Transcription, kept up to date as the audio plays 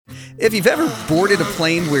If you've ever boarded a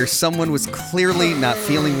plane where someone was clearly not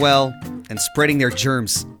feeling well and spreading their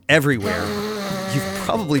germs everywhere, you've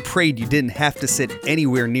probably prayed you didn't have to sit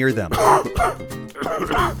anywhere near them.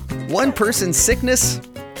 One person's sickness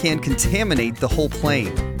can contaminate the whole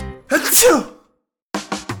plane.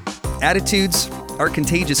 Attitudes are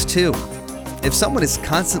contagious too. If someone is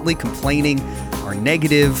constantly complaining, or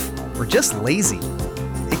negative, or just lazy,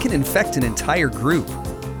 it can infect an entire group.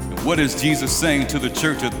 What is Jesus saying to the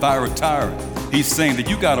church at Thyatira? He's saying that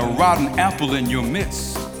you got a rotten apple in your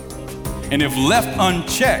midst. And if left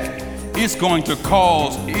unchecked, it's going to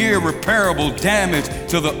cause irreparable damage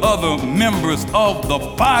to the other members of the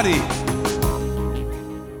body.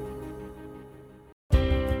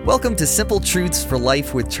 Welcome to Simple Truths for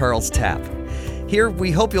Life with Charles Tapp. Here,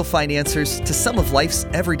 we hope you'll find answers to some of life's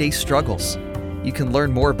everyday struggles. You can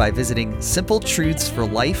learn more by visiting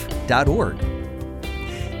simpletruthsforlife.org.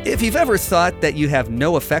 If you've ever thought that you have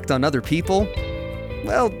no effect on other people,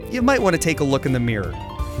 well, you might want to take a look in the mirror.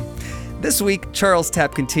 This week, Charles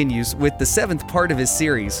Tapp continues with the 7th part of his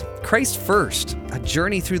series, Christ First, a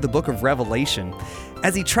journey through the book of Revelation,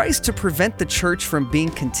 as he tries to prevent the church from being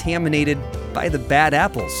contaminated by the bad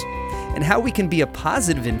apples, and how we can be a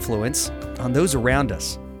positive influence on those around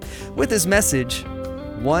us. With his message,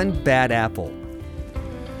 One Bad Apple.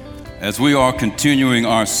 As we are continuing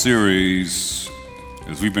our series,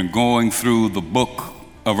 as we've been going through the book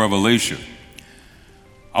of Revelation,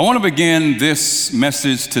 I want to begin this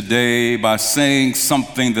message today by saying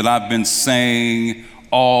something that I've been saying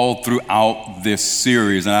all throughout this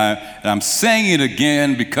series. And I'm saying it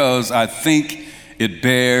again because I think it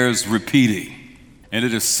bears repeating. And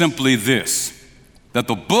it is simply this, that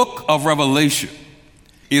the book of Revelation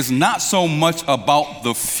is not so much about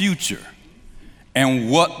the future and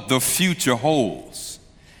what the future holds,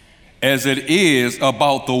 as it is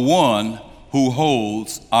about the one who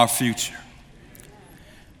holds our future.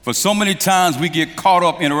 For so many times we get caught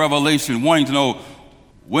up in Revelation wanting to know,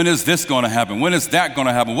 when is this going to happen? When is that going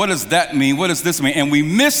to happen? What does that mean? What does this mean? And we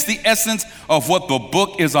miss the essence of what the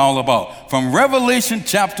book is all about. From Revelation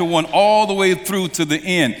chapter 1 all the way through to the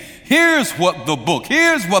end, here's what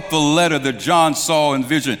the letter that John saw in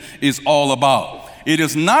vision is all about. It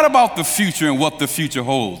is not about the future and what the future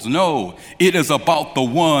holds. No, it is about the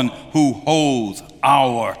one who holds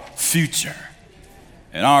our future.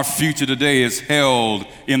 And our future today is held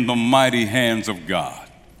in the mighty hands of God.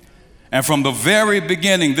 And from the very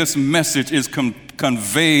beginning, this message is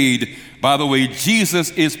conveyed by the way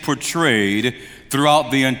Jesus is portrayed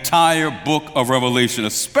throughout the entire book of Revelation,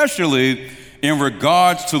 especially in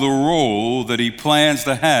regards to the role that he plans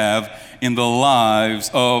to have in the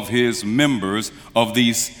lives of his members of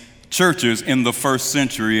these churches in the first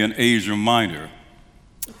century in Asia Minor.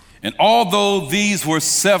 And although these were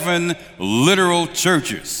 7 literal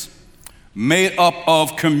churches made up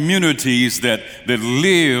of communities that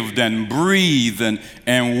lived and breathed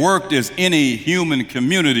and worked as any human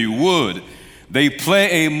community would, they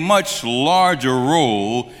play a much larger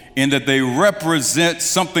role in that they represent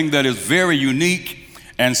something that is very unique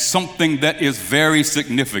and something that is very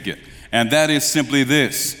significant. And that is simply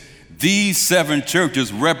this. These 7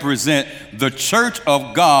 churches represent the church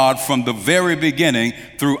of God from the very beginning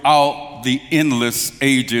throughout the endless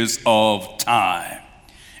ages of time.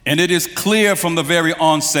 And it is clear from the very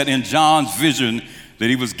onset in John's vision that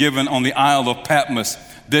he was given on the Isle of Patmos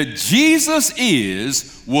that Jesus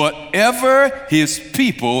is whatever his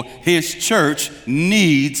people, his church,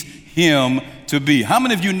 needs him to be. How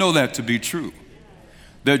many of you know that to be true?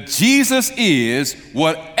 That Jesus is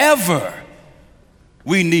whatever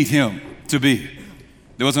we need him to be.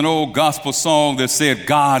 There was an old gospel song that said,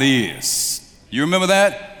 God is. You remember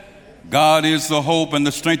that? God is the hope and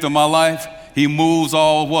the strength of my life. He moves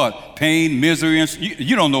all what? Pain, misery, and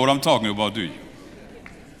you don't know what I'm talking about, do you?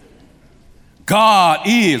 God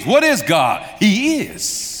is. What is God? He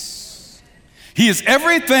is. He is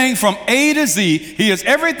everything from A to Z. He is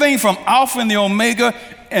everything from Alpha and the Omega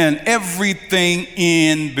and everything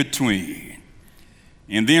in between.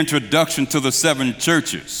 In the introduction to the 7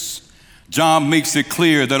 churches, John makes it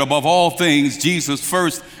clear that above all things, Jesus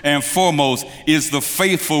first and foremost is the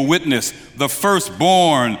faithful witness, the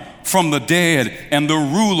firstborn from the dead, and the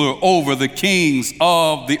ruler over the kings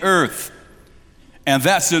of the earth. And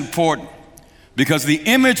that's important because the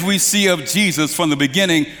image we see of Jesus from the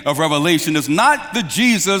beginning of Revelation is not the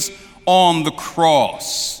Jesus on the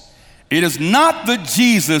cross. It is not the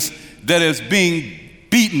Jesus that is being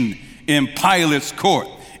beaten in Pilate's court.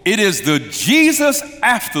 It is the Jesus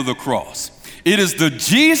after the cross. It is the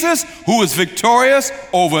Jesus who is victorious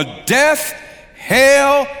over death,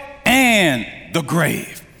 hell, and the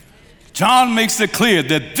grave. John makes it clear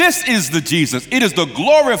that this is the Jesus. It is the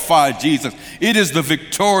glorified Jesus. It is the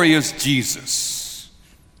victorious Jesus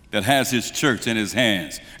that has his church in his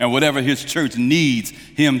hands. And whatever his church needs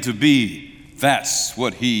him to be, that's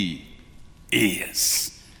what he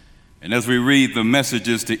is. And as we read the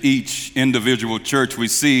messages to each individual church, we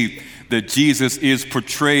see that Jesus is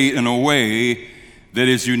portrayed in a way that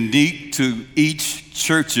is unique to each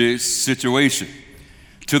church's situation.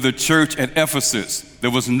 To the church at Ephesus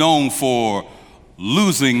that was known for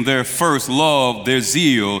losing their first love, their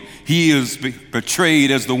zeal, he is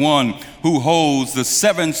portrayed as the one who holds the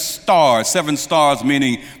seven stars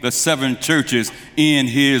meaning the seven churches, in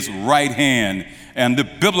his right hand. And the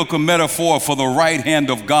biblical metaphor for the right hand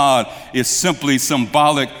of God is simply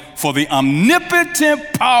symbolic for the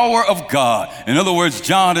omnipotent power of God. In other words,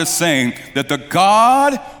 John is saying that the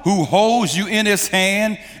God who holds you in his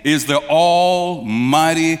hand is the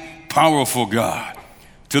almighty, powerful God.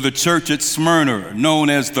 To the church at Smyrna, known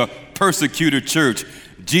as the persecuted church,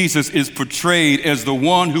 Jesus is portrayed as the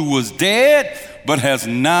one who was dead but has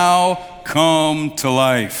now come to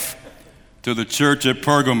life. To the church at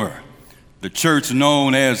Pergamum, the church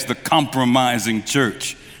known as the compromising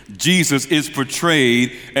church, Jesus is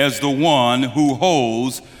portrayed as the one who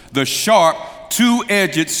holds the sharp,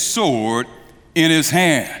 two-edged sword in his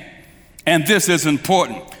hand. And this is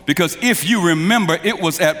important because if you remember, it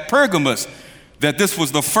was at Pergamos that this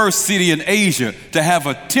was the first city in Asia to have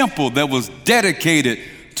a temple that was dedicated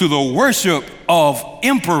to the worship of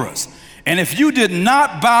emperors. And if you did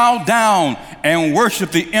not bow down and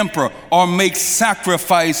worship the emperor or make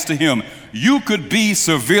sacrifice to him, you could be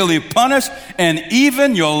severely punished, and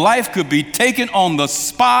even your life could be taken on the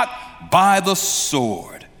spot by the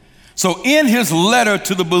sword. So in his letter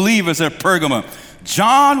to the believers at Pergamum,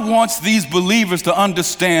 John wants these believers to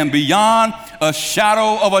understand beyond a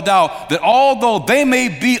shadow of a doubt that although they may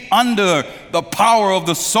be under the power of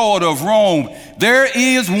the sword of Rome, there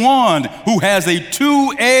is one who has a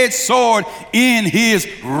two-edged sword in his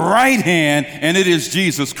right hand, and it is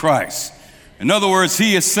Jesus Christ. In other words,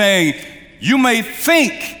 he is saying, you may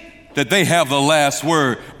think that they have the last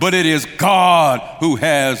word, but it is God who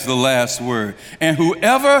has the last word. And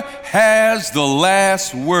whoever has the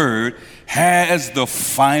last word has the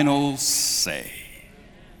final say.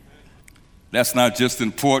 That's not just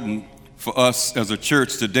important for us as a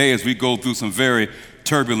church today as we go through some very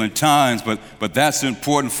turbulent times, but that's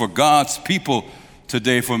important for God's people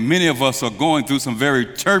today. For many of us are going through some very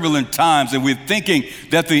turbulent times and we're thinking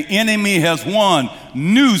that the enemy has won.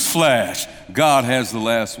 Newsflash, God has the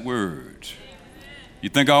last word. You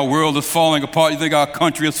think our world is falling apart? You think our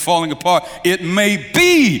country is falling apart? It may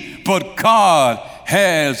be, but God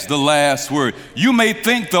has the last word. You may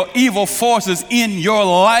think the evil forces in your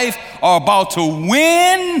life are about to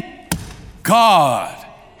win. God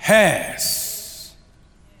has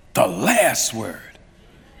the last word.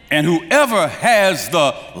 And whoever has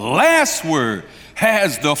the last word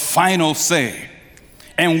has the final say.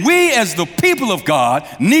 And we as the people of God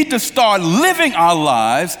need to start living our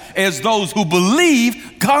lives as those who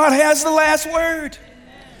believe God has the last word.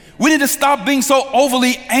 We need to stop being so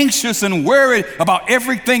overly anxious and worried about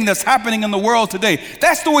everything that's happening in the world today.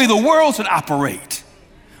 That's the way the world should operate.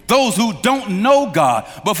 Those who don't know God.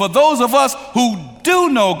 But for those of us who do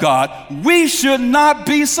know God, we should not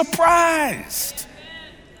be surprised.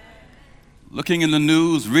 Looking in the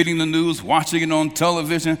news, reading the news, watching it on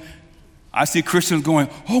television, I see Christians going,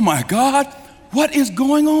 oh my God, what is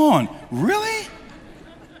going on? Really?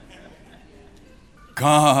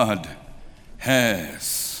 God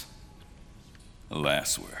has the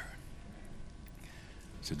last word.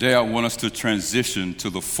 Today I want us to transition to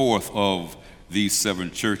the fourth of these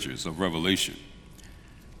seven churches of Revelation.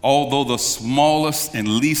 Although the smallest and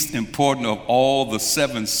least important of all the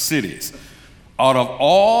seven cities, out of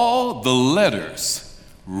all the letters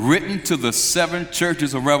written to the seven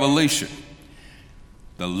churches of Revelation,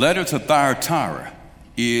 the letter to Thyatira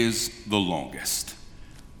is the longest.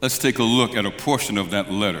 Let's take a look at a portion of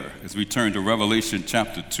that letter as we turn to Revelation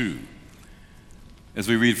chapter 2, as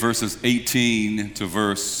we read verses 18 to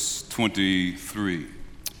verse 23.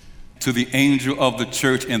 To the angel of the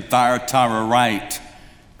church in Thyatira write,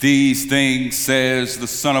 these things says the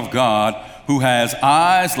Son of God, who has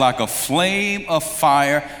eyes like a flame of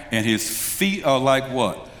fire, and his feet are like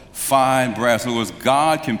what? Fine brass. In other words,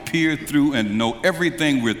 God can peer through and know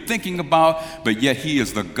everything we're thinking about, but yet he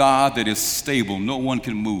is the God that is stable. No one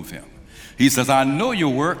can move him. He says, I know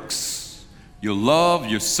your works, your love,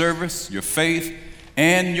 your service, your faith,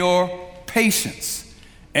 and your patience.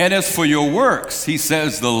 And as for your works, he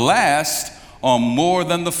says, the last are more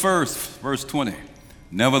than the first. Verse 20.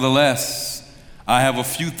 Nevertheless, I have a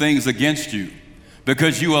few things against you,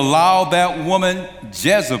 because you allow that woman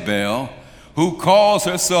Jezebel, who calls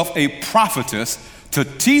herself a prophetess, to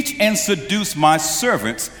teach and seduce my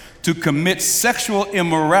servants to commit sexual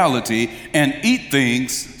immorality and eat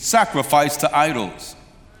things sacrificed to idols.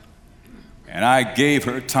 And I gave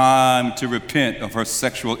her time to repent of her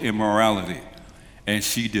sexual immorality, and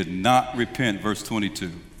she did not repent. Verse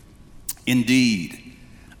 22. Indeed,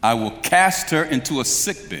 I will cast her into a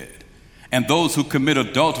sickbed, and those who commit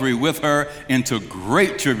adultery with her into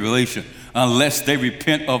great tribulation, unless they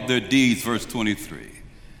repent of their deeds. Verse 23.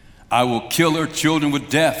 I will kill her children with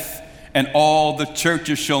death, and all the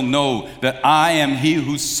churches shall know that I am he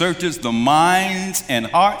who searches the minds and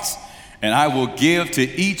hearts, and I will give to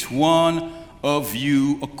each one of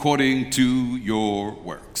you according to your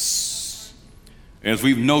works. As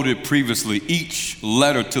we've noted previously, each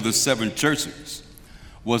letter to the 7 churches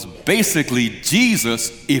was basically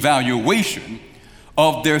Jesus' evaluation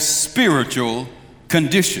of their spiritual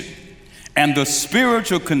condition and the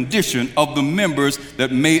spiritual condition of the members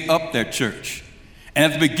that made up that church. And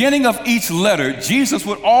at the beginning of each letter, Jesus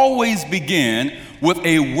would always begin with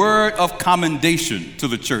a word of commendation to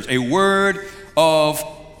the church, a word of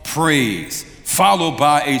praise, followed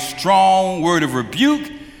by a strong word of rebuke.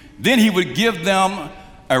 Then he would give them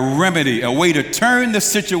a remedy, a way to turn the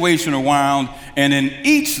situation around. And in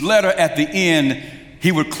each letter at the end,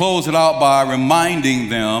 he would close it out by reminding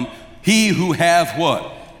them, he who hath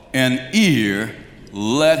what? An ear,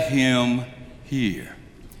 let him hear.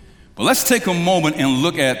 But let's take a moment and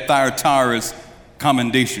look at Thyatira's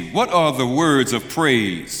commendation. What are the words of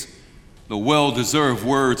praise, the well-deserved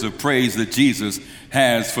words of praise that Jesus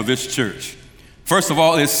has for this church? First of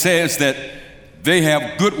all, it says that they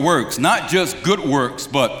have good works, not just good works,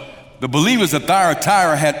 but the believers at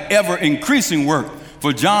Thyatira had ever-increasing work.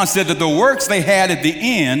 For John said that the works they had at the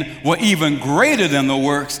end were even greater than the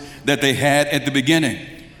works that they had at the beginning.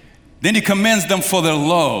 Then he commends them for their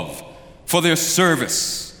love, for their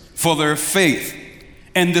service, for their faith.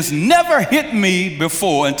 And this never hit me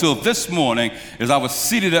before until this morning as I was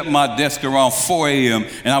seated at my desk around 4 a.m.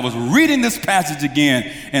 and I was reading this passage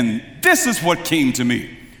again, and this is what came to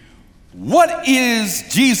me. What is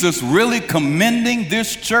Jesus really commending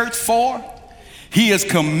this church for? He is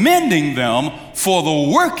commending them for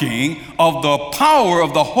the working of the power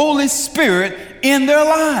of the Holy Spirit in their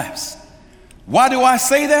lives. Why do I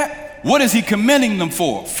say that? What is he commending them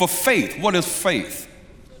for? For faith. What is faith?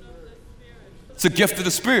 It's a gift of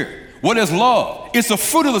the Spirit. What is love? It's a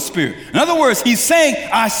fruit of the Spirit. In other words, he's saying,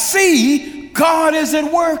 I see God is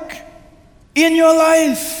at work in your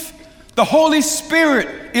life. The Holy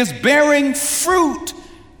Spirit is bearing fruit,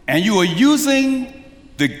 and you are using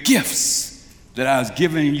the gifts that I was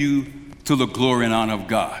giving you to the glory and honor of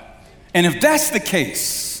God. And if that's the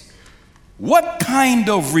case, what kind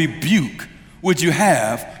of rebuke would you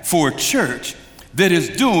have for a church that is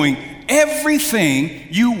doing everything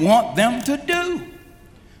you want them to do?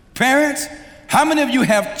 Parents, how many of you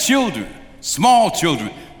have children, small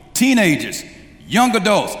children, teenagers, young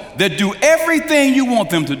adults that do everything you want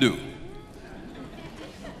them to do?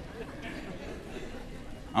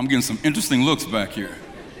 I'm getting some interesting looks back here.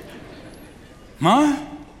 Huh?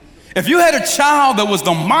 If you had a child that was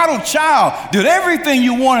the model child, did everything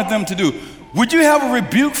you wanted them to do, would you have a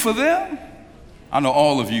rebuke for them? I know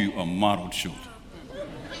all of you are model children,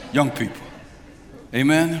 young people.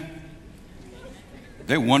 Amen?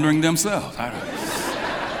 They're wondering themselves.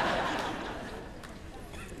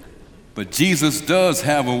 But Jesus does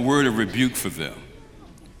have a word of rebuke for them.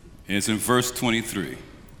 It's in verse 23.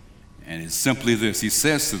 And it's simply this. He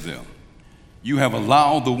says to them, you have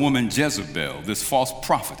allowed the woman Jezebel, this false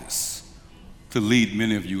prophetess, to lead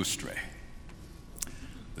many of you astray.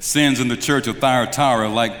 The sins in the church of Thyatira,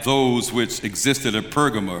 like those which existed at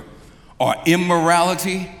Pergamum, are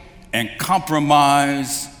immorality and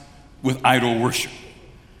compromise with idol worship.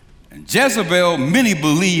 And Jezebel, many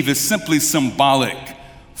believe, is simply symbolic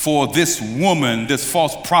for this woman, this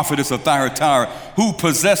false prophetess of Thyatira, who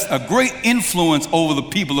possessed a great influence over the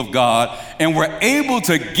people of God and were able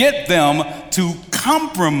to get them to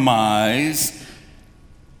compromise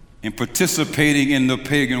in participating in the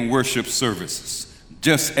pagan worship services,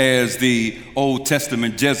 just as the Old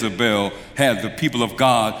Testament Jezebel had the people of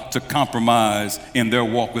God to compromise in their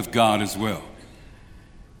walk with God as well.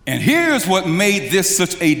 And here's what made this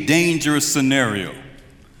such a dangerous scenario.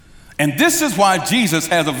 And this is why Jesus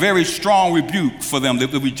has a very strong rebuke for them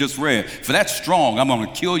that we just read. For that's strong. I'm going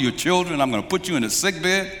to kill your children. I'm going to put you in a sick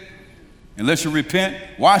bed unless you repent.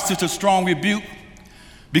 Why such a strong rebuke?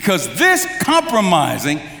 Because this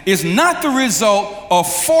compromising is not the result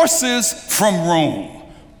of forces from Rome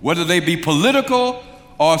whether they be political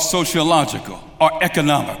or sociological or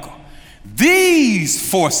economical. These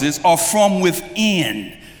forces are from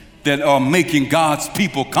within that are making God's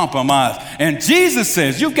people compromise. And Jesus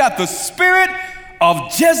says, you've got the spirit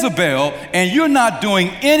of Jezebel and you're not doing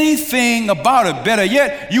anything about it. Better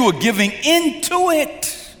yet, you are giving into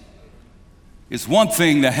it. It's one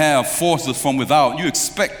thing to have forces from without. You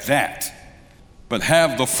expect that. But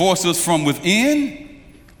have the forces from within?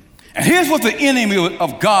 And here's what the enemy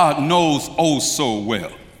of God knows oh so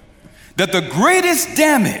well. That the greatest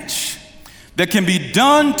damage that can be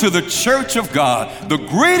done to the church of God, the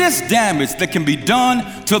greatest damage that can be done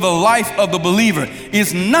to the life of the believer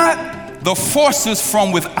is not the forces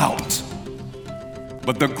from without,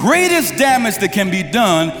 but the greatest damage that can be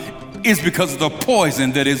done is because of the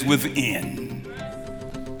poison that is within.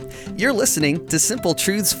 You're listening to Simple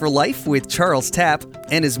Truths for Life with Charles Tapp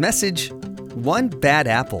and his message, One Bad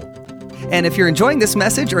Apple. And if you're enjoying this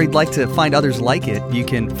message or you'd like to find others like it, you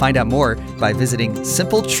can find out more by visiting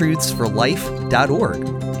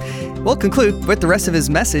simpletruthsforlife.org. We'll conclude with the rest of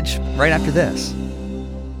his message right after this.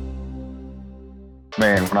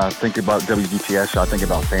 Man, when I think about WGTS, I think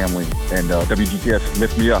about family, and WGTS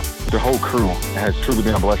lifts me up. The whole crew has truly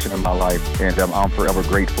been a blessing in my life, and I'm forever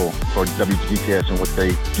grateful for WGTS and what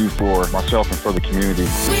they do for myself and for the community.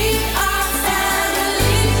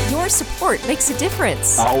 Your support makes a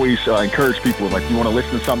difference. I always encourage people, like, you want to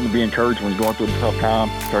listen to something to be encouraged when you're going through a tough time,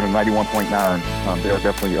 turn to 91.9. They'll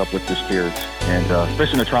definitely uplift your spirits. And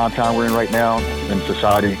especially in the trying time we're in right now in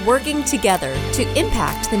society. Working together to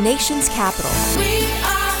impact the nation's capital.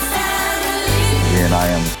 And I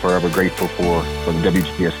am forever grateful for the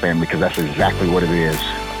WGTS family, because that's exactly what it is,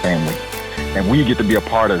 family. And we get to be a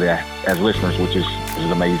part of that as listeners, which is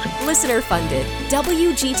amazing. Listener funded.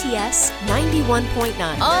 WGTS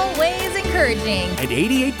 91.9. Always encouraging. At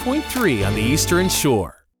 88.3 on the Eastern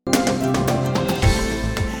Shore.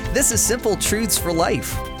 This is Simple Truths for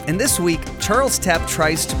Life. And this week, Charles Tapp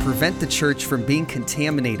tries to prevent the church from being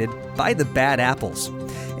contaminated by the bad apples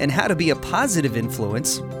and how to be a positive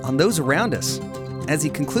influence on those around us. As he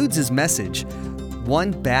concludes his message,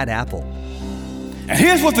 One Bad Apple. And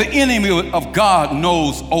here's what the enemy of God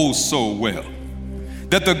knows oh so well.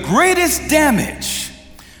 That the greatest damage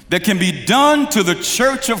that can be done to the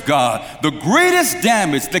church of God, the greatest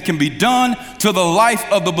damage that can be done to the life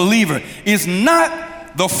of the believer is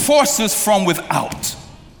not the forces from without,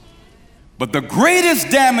 but the greatest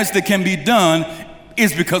damage that can be done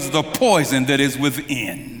is because of the poison that is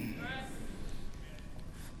within.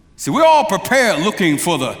 See, we're all prepared looking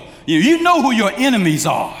for you know who your enemies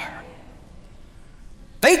are.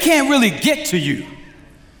 They can't really get to you.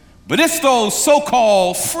 But it's those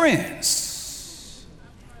so-called friends,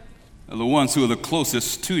 are the ones who are the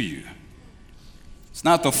closest to you. It's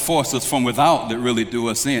not the forces from without that really do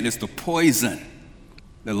us in. It's the poison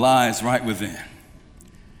that lies right within.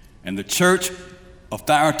 And the church of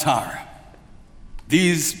Thyatira,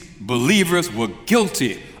 these believers were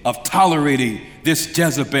guilty of tolerating this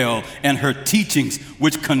Jezebel and her teachings,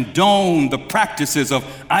 which condone the practices of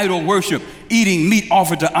idol worship, eating meat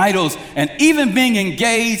offered to idols, and even being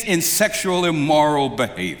engaged in sexual immoral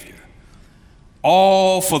behavior.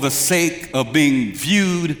 All for the sake of being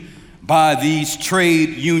viewed by these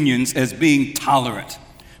trade unions as being tolerant.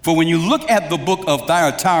 For when you look at the book of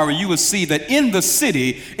Thyatira, you will see that in the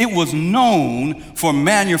city, it was known for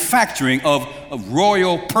manufacturing of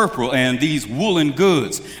royal purple and these woolen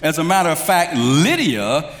goods. As a matter of fact,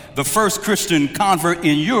 Lydia, the first Christian convert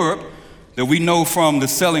in Europe that we know from the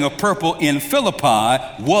selling of purple in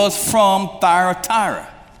Philippi, was from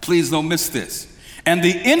Thyatira. Please don't miss this. And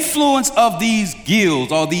the influence of these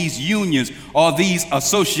guilds or these unions or these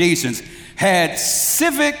associations had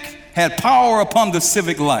power upon the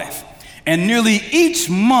civic life. And nearly each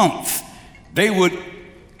month, they would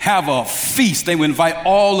have a feast. They would invite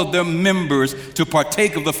all of their members to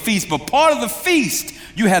partake of the feast. But part of the feast,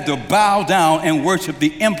 you had to bow down and worship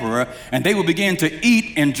the emperor, and they would begin to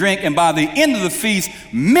eat and drink. And by the end of the feast,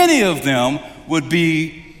 many of them would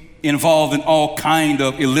be involved in all kind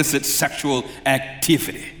of illicit sexual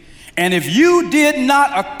activity. And if you did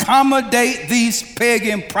not accommodate these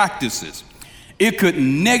pagan practices, it could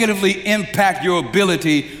negatively impact your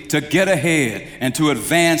ability to get ahead and to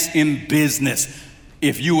advance in business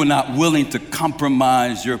if you were not willing to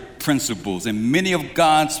compromise your principles. And many of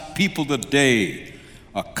God's people today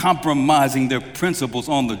are compromising their principles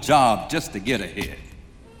on the job just to get ahead,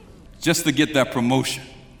 just to get that promotion,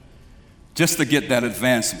 just to get that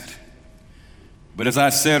advancement. But as I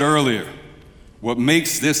said earlier, what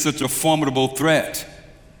makes this such a formidable threat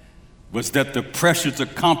was that the pressure to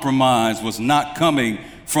compromise was not coming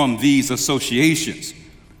from these associations,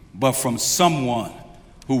 but from someone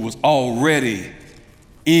who was already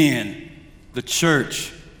in the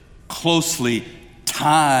church, closely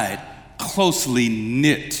tied, closely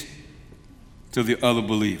knit to the other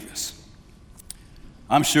believers.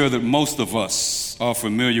 I'm sure that most of us are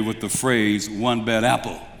familiar with the phrase, one bad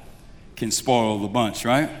apple can spoil the bunch,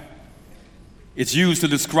 right? It's used to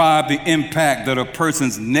describe the impact that a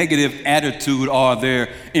person's negative attitude or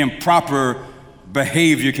their improper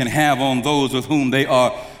behavior can have on those with whom they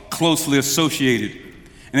are closely associated.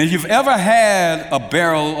 And if you've ever had a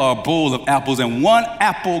barrel or a bowl of apples and one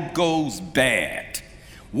apple goes bad,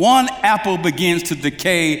 one apple begins to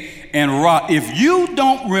decay and rot, if you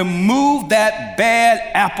don't remove that bad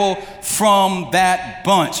apple from that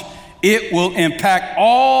bunch, it will impact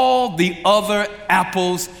all the other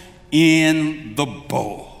apples in the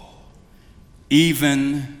bowl,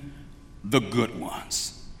 even the good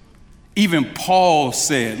ones. Even Paul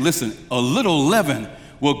said, listen, a little leaven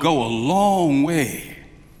will go a long way.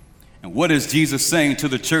 And what is Jesus saying to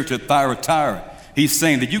the church at Thyatira? He's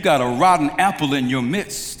saying that you got a rotten apple in your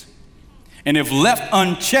midst. And if left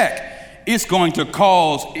unchecked, it's going to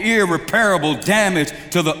cause irreparable damage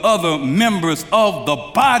to the other members of the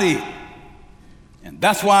body. And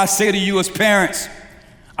that's why I say to you as parents,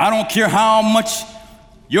 I don't care how much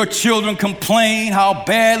your children complain, how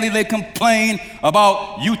badly they complain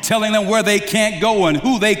about you telling them where they can't go and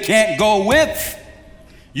who they can't go with.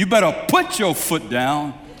 You better put your foot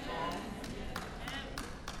down.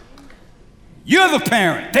 You're the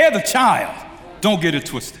parent, they're the child. Don't get it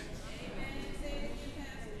twisted.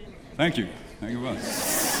 Thank you. Thank you very much.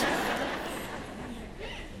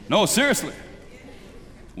 No, seriously.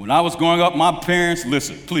 When I was growing up, my parents,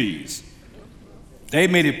 listen, please. They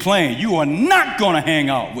made it plain, you are not going to hang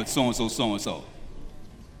out with so-and-so, so-and-so.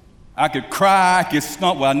 I could cry, I could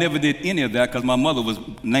stomp. Well, I never did any of that because my mother was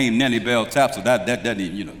named Nanny Bell Tapp, so that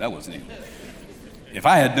didn't, that wasn't even. If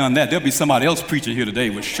I had done that, there'd be somebody else preaching here today,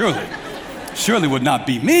 but surely would not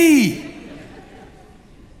be me.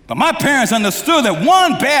 But my parents understood that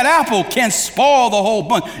one bad apple can spoil the whole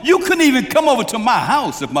bunch. You couldn't even come over to my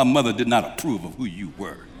house if my mother did not approve of who you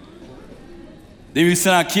were. Then we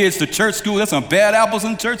send our kids to church school. There's some bad apples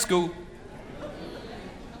in church school.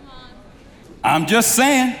 I'm just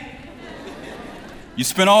saying. You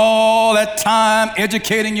spend all that time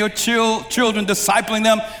educating your children, discipling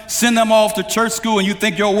them, send them off to church school, and you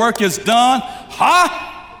think your work is done? Huh?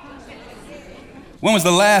 When was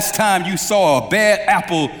the last time you saw a bad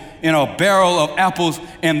apple in a barrel of apples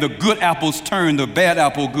and the good apples turned the bad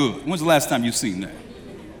apple good? When was the last time you seen that?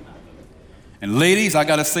 And ladies, I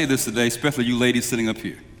gotta say this today, especially you ladies sitting up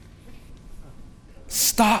here.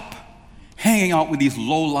 Stop hanging out with these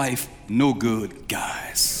low-life, no-good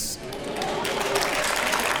guys.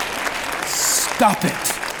 Stop it.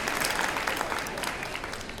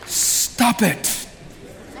 Stop it.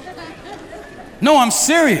 No, I'm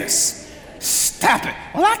serious. Stop it.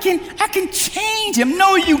 Well, I can change him.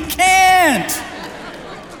 No, you can't.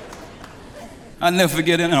 I'll never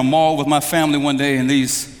forget in a mall with my family one day, and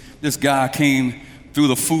this guy came through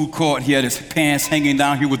the food court. He had his pants hanging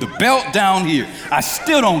down here with the belt down here. I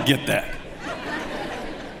still don't get that.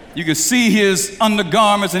 You can see his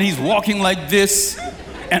undergarments, and he's walking like this.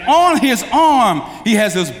 And on his arm, he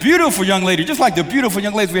has this beautiful young lady, just like the beautiful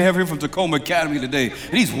young ladies we have here from Tacoma Academy today.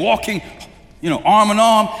 And he's walking, arm in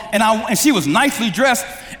arm, and she was nicely dressed,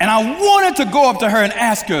 and I wanted to go up to her and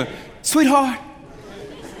ask her, sweetheart,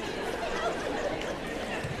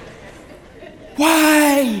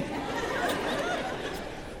 why?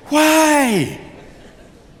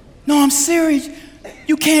 No, I'm serious.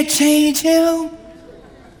 You can't change him.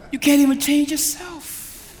 You can't even change yourself.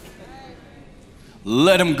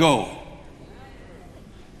 Let him go.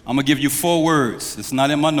 I'm gonna give you 4 words. It's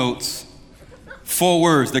not in my notes. 4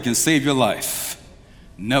 words that can save your life.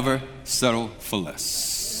 Never settle for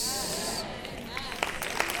less.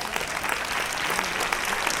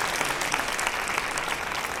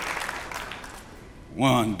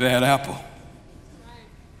 One bad apple.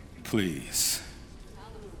 Please.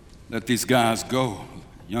 Let these guys go.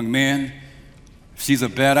 Young man, if she's a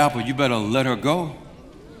bad apple, you better let her go.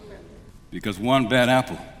 Because one bad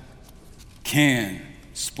apple can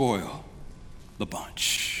spoil the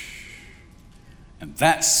bunch. And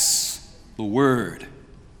that's the word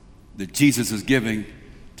that Jesus is giving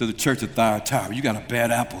to the church of Thyatira. You got a bad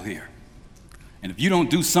apple here. And if you don't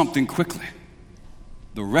do something quickly,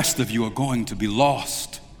 the rest of you are going to be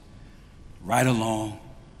lost right along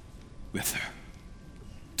with her.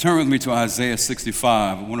 Turn with me to Isaiah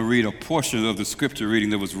 65. I want to read a portion of the scripture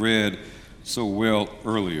reading that was read so well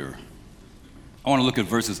earlier. I want to look at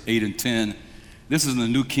verses 8 and 10. This is in the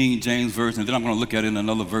New King James Version, and then I'm going to look at it in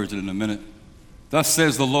another version in a minute. Thus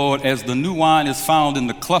says the Lord, as the new wine is found in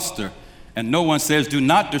the cluster, and no one says, do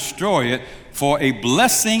not destroy it, for a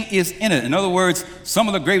blessing is in it. In other words, some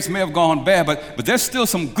of the grapes may have gone bad, but there's still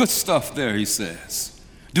some good stuff there, he says.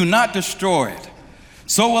 Do not destroy it.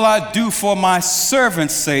 So will I do for my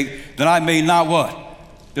servant's sake, that I may not what?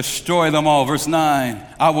 Destroy them all. Verse 9,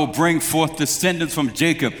 I will bring forth descendants from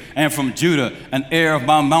Jacob and from Judah, an heir of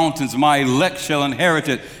my mountains. My elect shall inherit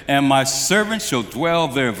it, and my servants shall dwell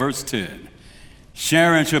there. Verse 10,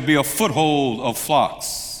 Sharon shall be a foothold of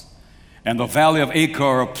flocks, and the valley of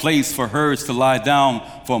Achor a place for herds to lie down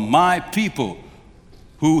for my people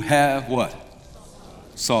who have what?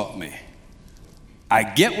 Sought me. I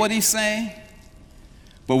get what he's saying,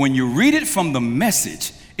 but when you read it from the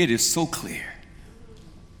Message, it is so clear.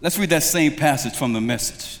 Let's read that same passage from the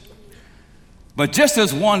Message. But just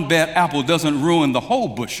as one bad apple doesn't ruin the whole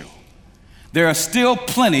bushel, there are still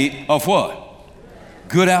plenty of what?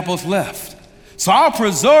 Good apples left. So I'll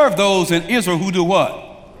preserve those in Israel who do what?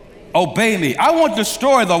 Obey me. I won't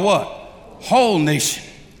destroy the what? Whole nation.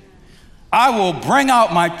 I will bring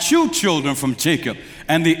out my true children from Jacob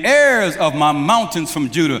and the heirs of my mountains from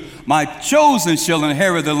Judah. My chosen shall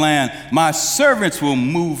inherit the land. My servants will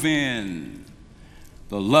move in.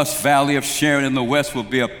 The lush valley of Sharon in the west will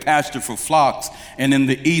be a pasture for flocks, and in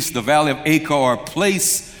the east, the valley of Achor, a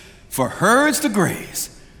place for herds to graze.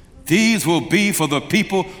 These will be for the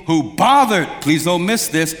people who bothered, please don't miss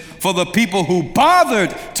this, for the people who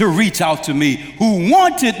bothered to reach out to me, who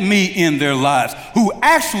wanted me in their lives, who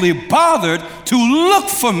actually bothered to look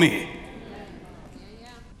for me.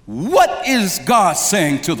 What is God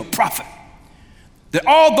saying to the prophet? That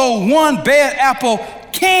although one bad apple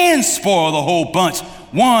can spoil the whole bunch,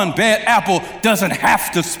 one bad apple doesn't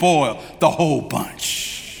have to spoil the whole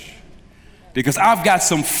bunch. Because I've got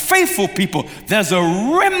some faithful people. There's a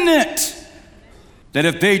remnant that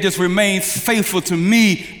if they just remain faithful to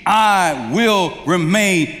me, I will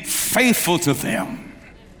remain faithful to them.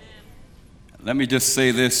 Let me just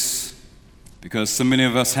say this, because so many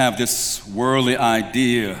of us have this worldly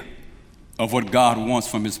idea of what God wants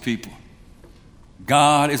from his people.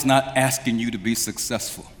 God is not asking you to be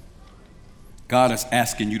successful. God is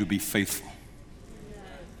asking you to be faithful.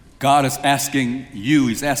 God is asking you,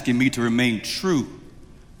 he's asking me to remain true,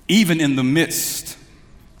 even in the midst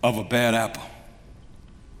of a bad apple.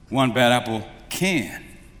 One bad apple can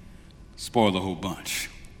spoil the whole bunch.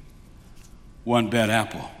 One bad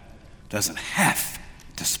apple doesn't have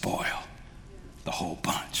to spoil the whole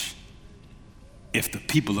bunch. If the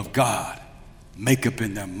people of God make up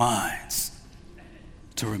in their minds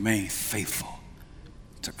to remain faithful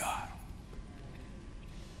to God.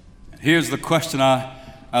 Here's the question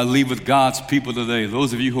I leave with God's people today.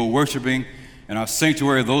 Those of you who are worshiping in our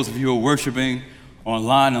sanctuary, those of you who are worshiping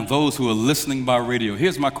online, and those who are listening by radio.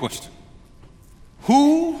 Here's my question.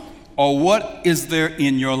 Who or what is there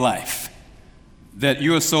in your life that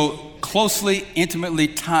you're so closely, intimately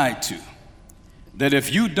tied to that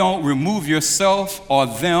if you don't remove yourself or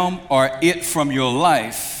them or it from your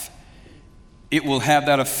life, it will have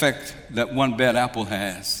that effect that one bad apple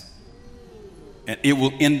has? And it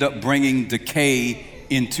will end up bringing decay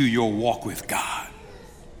into your walk with God.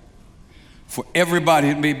 For everybody,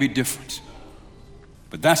 it may be different.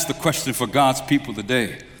 But that's the question for God's people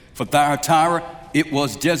today. For Thyatira, it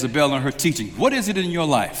was Jezebel and her teaching. What is it in your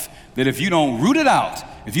life that if you don't root it out,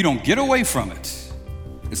 if you don't get away from it,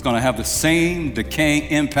 it's going to have the same decaying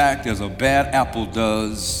impact as a bad apple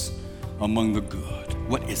does among the good?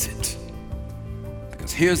 What is it?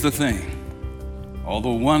 Because here's the thing.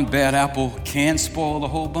 Although one bad apple can spoil the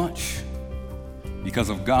whole bunch, because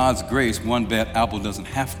of God's grace, one bad apple doesn't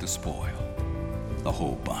have to spoil the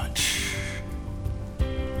whole bunch.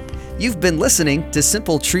 You've been listening to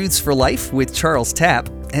Simple Truths for Life with Charles Tapp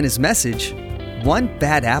and his message, One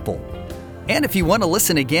Bad Apple. And if you want to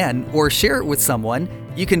listen again or share it with someone,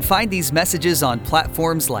 you can find these messages on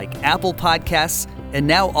platforms like Apple Podcasts and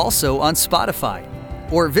now also on Spotify.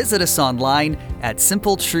 Or visit us online at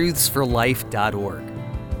simpletruthsforlife.org.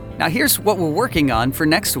 Now here's what we're working on for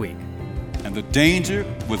next week. And the danger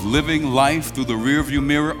with living life through the rearview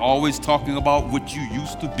mirror, always talking about what you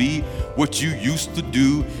used to be, what you used to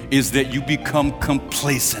do, is that you become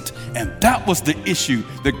complacent. And that was the issue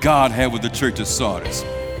that God had with the church of Sardis.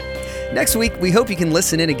 Next week, we hope you can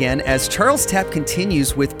listen in again as Charles Tapp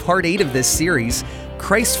continues with part 8 of this series,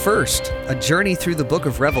 Christ First, a journey through the book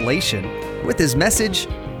of Revelation, with his message,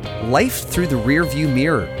 Life Through the Rearview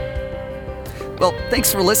Mirror. Well,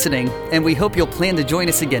 thanks for listening, and we hope you'll plan to join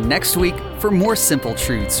us again next week for more Simple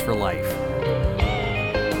Truths for Life.